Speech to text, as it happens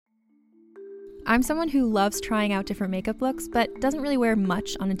I'm someone who loves trying out different makeup looks, but doesn't really wear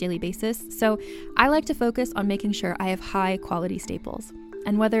much on a daily basis, so I like to focus on making sure I have high quality staples.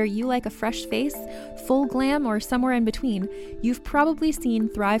 And whether you like a fresh face, full glam, or somewhere in between, you've probably seen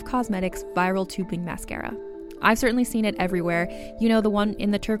Thrive Cosmetics Viral Tubing Mascara. I've certainly seen it everywhere. You know, the one in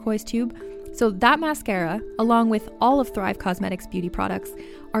the turquoise tube? So that mascara, along with all of Thrive Cosmetics beauty products,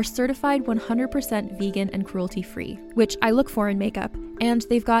 are certified 100% vegan and cruelty-free, which I look for in makeup, and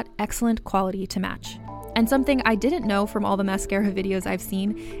they've got excellent quality to match. And something I didn't know from all the mascara videos I've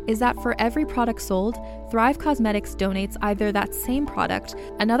seen is that for every product sold, Thrive Cosmetics donates either that same product,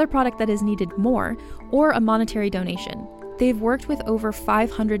 another product that is needed more, or a monetary donation. They've worked with over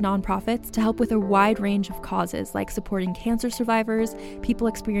 500 nonprofits to help with a wide range of causes like supporting cancer survivors, people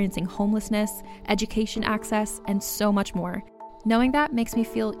experiencing homelessness, education access, and so much more. Knowing that makes me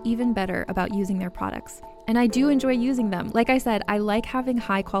feel even better about using their products. And I do enjoy using them. Like I said, I like having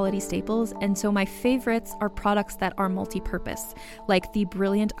high quality staples, and so my favorites are products that are multi-purpose, like the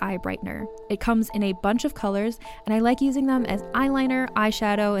Brilliant Eye Brightener. It comes in a bunch of colors, and I like using them as eyeliner,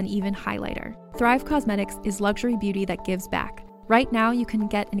 eyeshadow, and even highlighter. Thrive Cosmetics is luxury beauty that gives back. Right now, you can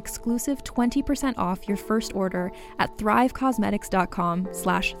get an exclusive 20% off your first order at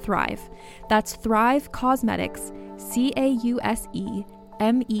thrivecosmetics.com/thrive. That's Thrive Cosmetics,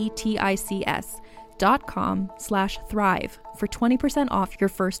 CAUSEMETICS.com/thrive for 20% off your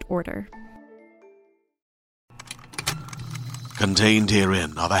first order. Contained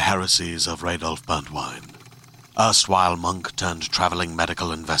herein are the heresies of Radolf Burntwine, erstwhile monk turned traveling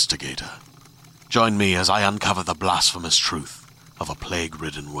medical investigator. Join me as I uncover the blasphemous truth of a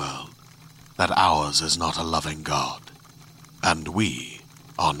plague-ridden world, that ours is not a loving God, and we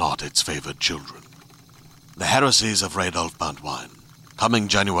are not its favored children. The Heresies of Radolf Burntwine, coming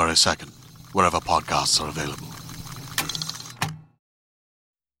January 2nd, wherever podcasts are available.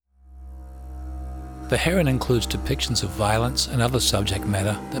 The Heron includes depictions of violence and other subject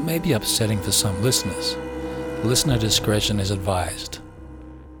matter that may be upsetting for some listeners. Listener discretion is advised.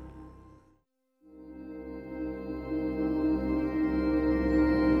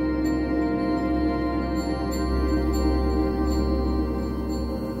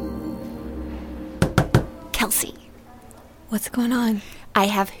 Kelsey. What's going on? I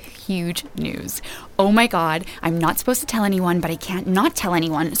have huge news. Oh my god, I'm not supposed to tell anyone, but I can't not tell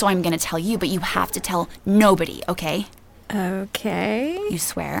anyone, so I'm gonna tell you, but you have to tell nobody, okay? Okay. You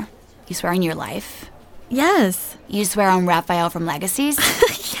swear? You swear on your life? Yes. You swear on Raphael from Legacies?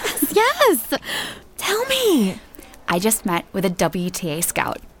 Yes. Tell me. I just met with a WTA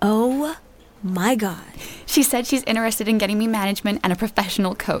scout. Oh my god. She said she's interested in getting me management and a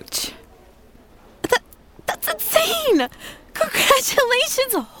professional coach. That's insane!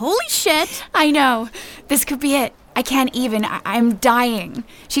 Congratulations! Holy shit! I know. This could be it. I can't even. I'm dying.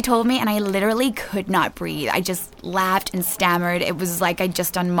 She told me and I literally could not breathe. I just laughed and stammered. It was like I'd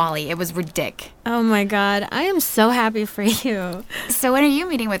just done Molly. It was ridiculous. Oh my god. I am so happy for you. So when are you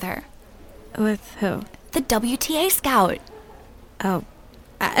meeting with her? With who? The WTA scout. Oh,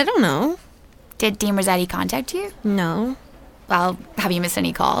 I don't know. Did Dean Rossetti contact you? No. Well, have you missed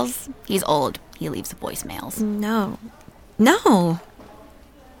any calls? He's old. He leaves voicemails. No.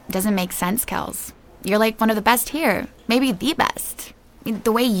 Doesn't make sense, Kels. You're like one of the best here. Maybe the best. I mean,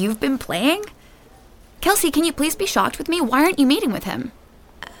 the way you've been playing? Kelsey, can you please be shocked with me? Why aren't you meeting with him?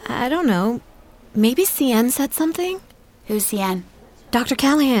 I don't know. Maybe Cian said something? Who's Cian? Dr.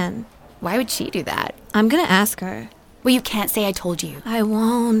 Callahan. Why would she do that? I'm gonna ask her. Well, you can't say I told you. I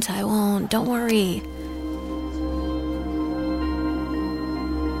won't. Don't worry.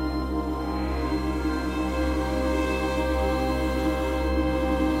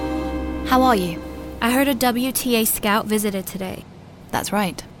 How are you? I heard a WTA scout visited today. That's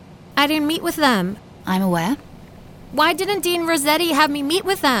right. I didn't meet with them. I'm aware. Why didn't Dean Rossetti have me meet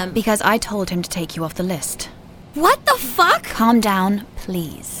with them? Because I told him to take you off the list. What the fuck? Calm down,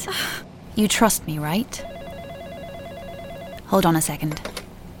 please. You trust me, right? Hold on a second.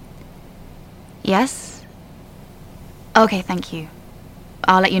 Yes? Okay, thank you.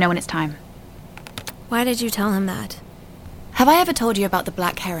 I'll let you know when it's time. Why did you tell him that? Have I ever told you about the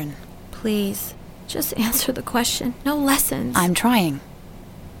black heron? Please, just answer the question. No lessons. I'm trying.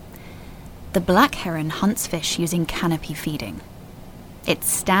 The black heron hunts fish using canopy feeding. It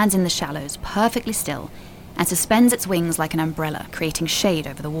stands in the shallows perfectly still and suspends its wings like an umbrella, creating shade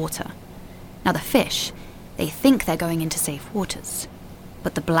over the water. Now the fish, they think they're going into safe waters,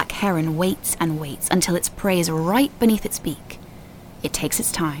 but the black heron waits and waits until its prey is right beneath its beak. It takes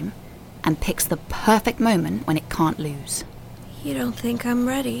its time and picks the perfect moment when it can't lose. You don't think I'm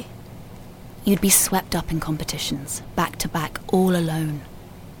ready? You'd be swept up in competitions, back to back, all alone.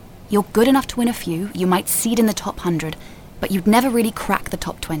 You're good enough to win a few, you might seed in the top 100, but you'd never really crack the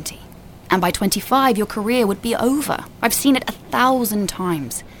top 20. And by 25, your career would be over. I've seen it 1,000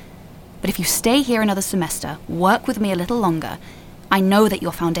 times. But if you stay here another semester, work with me a little longer, I know that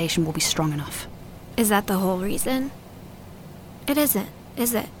your foundation will be strong enough. Is that the whole reason? It isn't,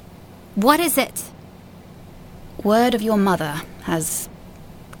 is it? What is it? Word of your mother has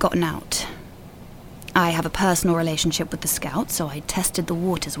gotten out. I have a personal relationship with the scout, so I tested the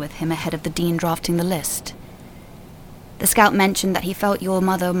waters with him ahead of the dean drafting the list. The scout mentioned that he felt your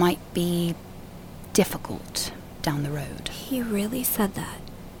mother might be difficult down the road. He really said that?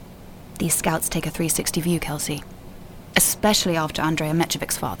 These scouts take a 360 view, Kelsey. Especially after Andrea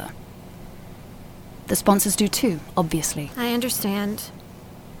Metjevic's father. The sponsors do too, obviously. I understand.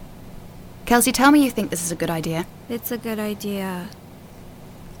 Kelsey, tell me you think this is a good idea. It's a good idea.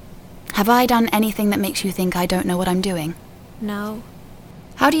 Have I done anything that makes you think I don't know what I'm doing? No.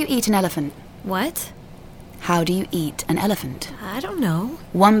 How do you eat an elephant? What? How do you eat an elephant? I don't know.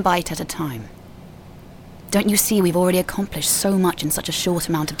 One bite at a time. Don't you see we've already accomplished so much in such a short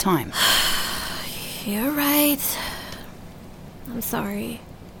amount of time? You're right. I'm sorry.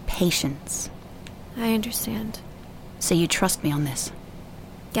 Patience. I understand. So you trust me on this?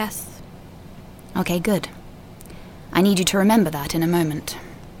 Yes. Okay, good. I need you to remember that in a moment.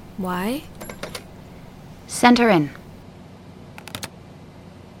 Why? Send her in.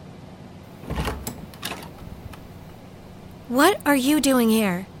 What are you doing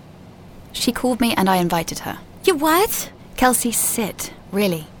here? She called me and I invited her. You what? Kelsey, sit.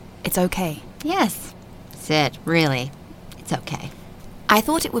 Really. It's okay. Yes. Sit, really. It's okay. I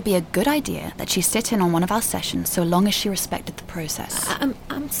thought it would be a good idea that she sit in on one of our sessions so long as she respected the process.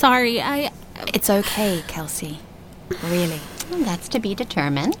 I'm sorry, It's okay, Kelsey. Really. That's to be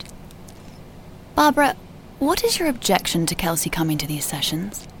determined. Barbara, what is your objection to Kelsey coming to these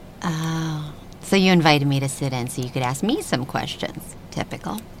sessions? Oh, so you invited me to sit in so you could ask me some questions.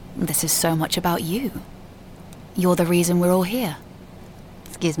 Typical. This is so much about you. You're the reason we're all here.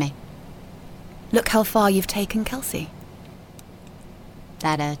 Excuse me. Look how far you've taken Kelsey.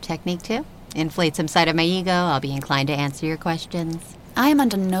 That a technique too? Inflate some side of my ego, I'll be inclined to answer your questions. I am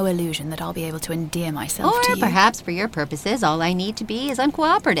under no illusion that I'll be able to endear myself to Or you. perhaps for your purposes, all I need to be is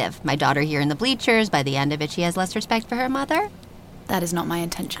uncooperative. My daughter here in the bleachers, by the end of it, she has less respect for her mother. That is not my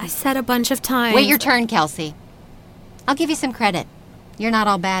intention. I said a bunch of times. Wait your turn, Kelsey. I'll give you some credit. You're not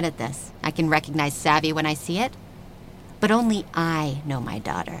all bad at this. I can recognize savvy when I see it. But only I know my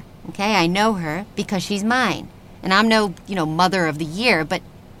daughter, okay? I know her because she's mine. And I'm no, mother of the year, but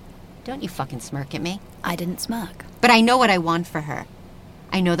don't you fucking smirk at me. I didn't smirk. But I know what I want for her.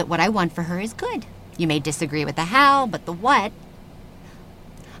 I know that what I want for her is good. You may disagree with the how, but the what.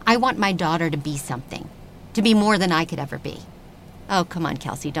 I want my daughter to be something. To be more than I could ever be. Oh, come on,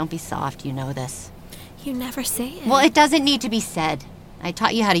 Kelsey, don't be soft. You know this. You never say it. Well, it doesn't need to be said. I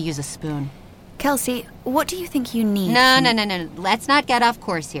taught you how to use a spoon. Kelsey, what do you think you need? No. Let's not get off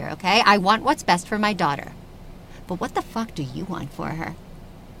course here, okay? I want what's best for my daughter. But what the fuck do you want for her?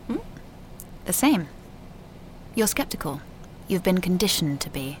 The same. You're skeptical. You've been conditioned to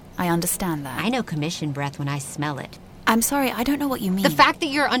be. I understand that. I know commission breath when I smell it. I'm sorry, I don't know what you mean. The fact that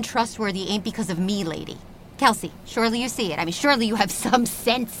you're untrustworthy ain't because of me, lady. Kelsey, surely you see it. I mean, surely you have some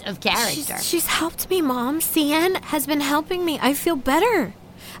sense of character. She's helped me, Mom. CN has been helping me. I feel better.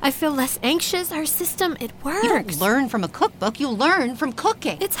 I feel less anxious. Our system, it works. You don't learn from a cookbook. You learn from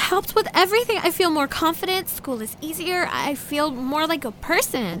cooking. It's helped with everything. I feel more confident. School is easier. I feel more like a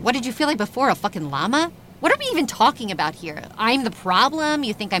person. What did you feel like before, a fucking llama? What are we even talking about here? I'm the problem?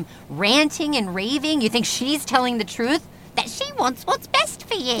 You think I'm ranting and raving? You think she's telling the truth? That she wants what's best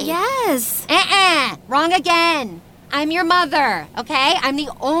for you? Yes. Wrong again. I'm your mother, okay? I'm the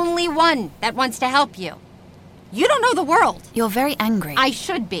only one that wants to help you. You don't know the world. You're very angry. I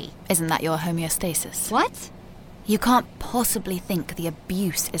should be. Isn't that your homeostasis? What? You can't possibly think the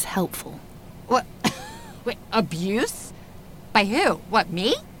abuse is helpful. What? Wait, abuse? By who? What,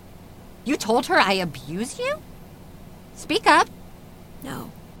 me? You told her I abuse you? Speak up.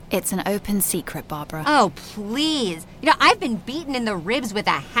 No. It's an open secret, Barbara. Oh, please. I've been beaten in the ribs with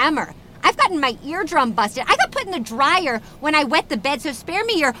a hammer. I've gotten my eardrum busted. I got put in the dryer when I wet the bed, so spare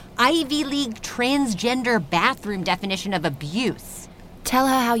me your Ivy League transgender bathroom definition of abuse. Tell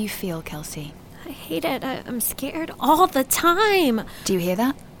her how you feel, Kelsey. I hate it. I'm scared all the time. Do you hear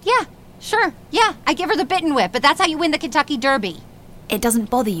that? Yeah, sure. Yeah, I give her the bitten whip, but that's how you win the Kentucky Derby. It doesn't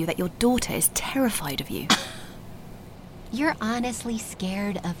bother you that your daughter is terrified of you. You're honestly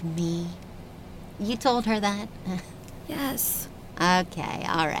scared of me? You told her that? Yes. Okay,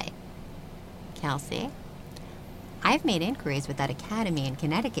 all right. Kelsey, I've made inquiries with that academy in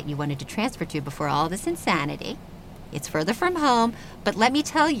Connecticut you wanted to transfer to before all this insanity. It's further from home, but let me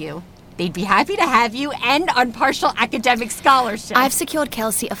tell you, they'd be happy to have you and on partial academic scholarship. I've secured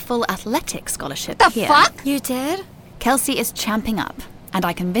Kelsey a full athletic scholarship The here. fuck? You did? Kelsey is champing up, and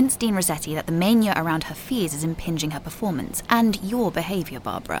I convinced Dean Rossetti that the mania around her fees is impinging her performance and your behaviour,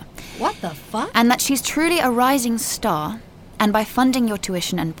 Barbara. What the fuck? And that she's truly a rising star, and by funding your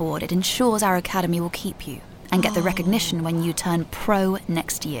tuition and board, it ensures our academy will keep you and get the recognition when you turn pro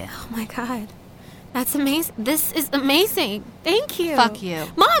next year. Oh my god. That's amazing. This is amazing. Thank you. Fuck you.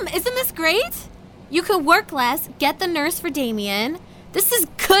 Mom, isn't this great? You could work less, get the nurse for Damien. This is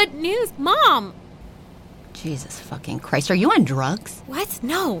good news. Mom! Jesus fucking Christ, are you on drugs? What?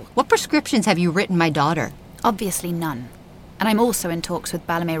 No. What prescriptions have you written my daughter? Obviously none. And I'm also in talks with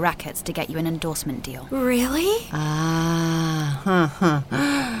Ballet Rackets to get you an endorsement deal. Really?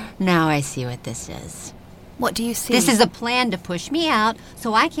 Now I see what this is. What do you see? This is a plan to push me out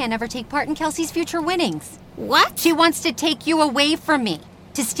so I can't ever take part in Kelsey's future winnings. What? She wants to take you away from me,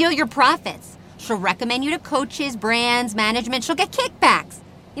 to steal your profits. She'll recommend you to coaches, brands, management. She'll get kickbacks.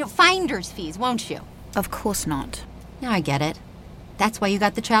 Finder's fees, won't you? Of course not. Now I get it. That's why you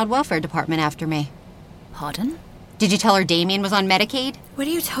got the child welfare department after me. Pardon? Did you tell her Damien was on Medicaid? What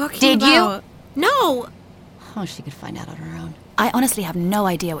are you talking Did about? Did you? No. Oh, she could find out on her own. I honestly have no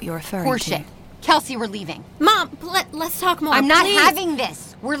idea what you're referring Horseshit. to. Kelsey, we're leaving. Mom, let's talk more. I'm not please. having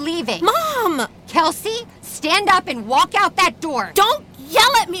this. We're leaving. Mom! Kelsey, stand up and walk out that door. Don't yell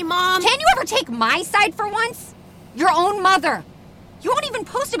at me, Mom! Can you ever take my side for once? Your own mother. You won't even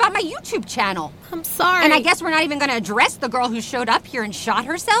post about my YouTube channel. I'm sorry. And I guess we're not even going to address the girl who showed up here and shot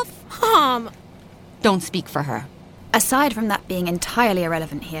herself? Mom! Don't speak for her. Aside from that being entirely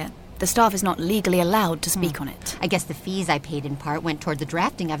irrelevant here, the staff is not legally allowed to speak on it. I guess the fees I paid in part went toward the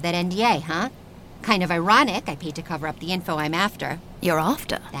drafting of that NDA, huh? Kind of ironic. I paid to cover up the info I'm after. You're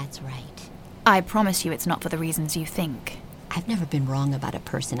after? That's right. I promise you it's not for the reasons you think. I've never been wrong about a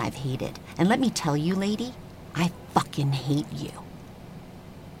person I've hated. And let me tell you, lady, I fucking hate you.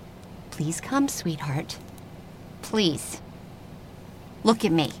 Please come, sweetheart. Please. Look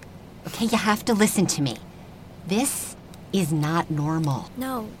at me. Okay, you have to listen to me. This is not normal.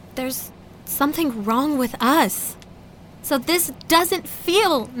 No, there's something wrong with us. So this doesn't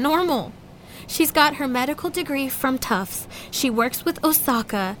feel normal. She's got her medical degree from Tufts. She works with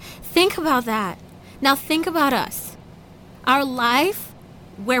Osaka. Think about that. Now think about us. Our life,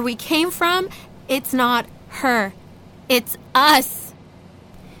 where we came from, it's not her. It's us.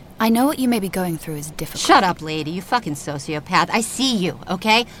 I know what you may be going through is difficult. Shut up, lady, you fucking sociopath. I see you,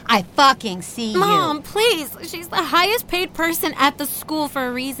 okay? I fucking see you. Mom, please. She's the highest paid person at the school for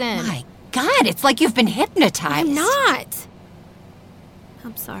a reason. My God, it's like you've been hypnotized. I'm not.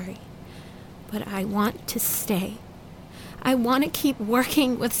 I'm sorry. But I want to stay. I want to keep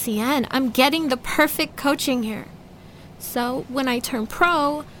working with CN. I'm getting the perfect coaching here. So when I turn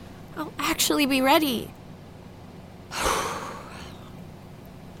pro, I'll actually be ready.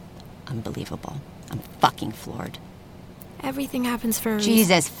 Unbelievable. I'm fucking floored. Everything happens for a reason.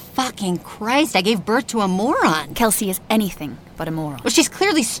 Jesus fucking Christ, I gave birth to a moron. Kelsey is anything but a moron. Well, she's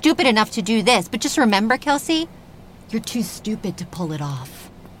clearly stupid enough to do this, but just remember, Kelsey, you're too stupid to pull it off.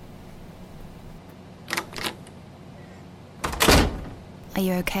 Are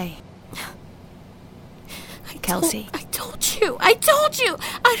you okay? Kelsey? I told you.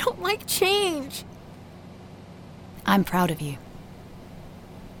 I don't like change. I'm proud of you.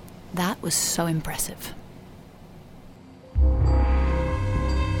 That was so impressive.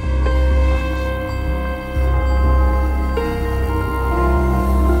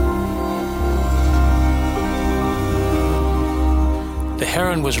 The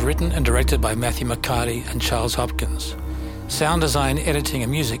Heron was written and directed by Matthew McCarty and Charles Hopkins. Sound design, editing,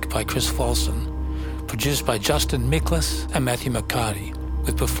 and music by Chris Folsom. Produced by Justin Miklas and Matthew McCarty,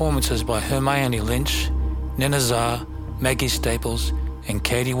 with performances by Hermione Lynch, Nina Zah, Maggie Staples, and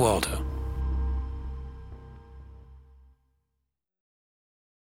Katie Walter.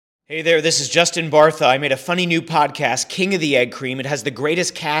 Hey there, this is Justin Bartha. I made a funny new podcast, King of the Egg Cream. It has the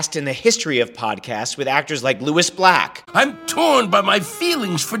greatest cast in the history of podcasts with actors like Louis Black, I'm torn by my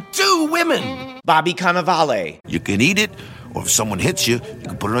feelings for two women. Bobby Cannavale, You can eat it, or if someone hits you, you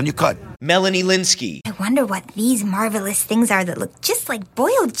can put it on your cut. Melanie Linsky, I wonder what these marvelous things are that look just like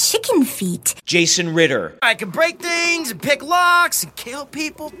boiled chicken feet. Jason Ritter, I can break things and pick locks and kill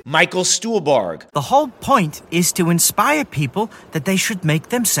people. Michael Stuhlbarg, The whole point is to inspire people that they should make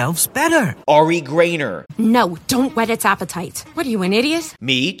themselves better. Ari Grainer, No, don't whet its appetite. What are you, an idiot?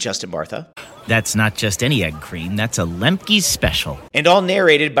 me, Justin Bartha, That's not just any egg cream, that's a Lemke's special. And all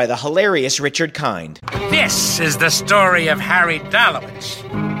narrated by the hilarious Richard Kind. This is the story of Harry Dalowitz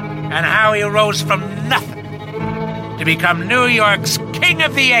and how he rose from nothing to become New York's King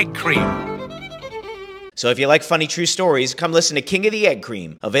of the Egg Cream. So if you like funny true stories, come listen to King of the Egg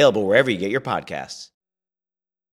Cream, available wherever you get your podcasts.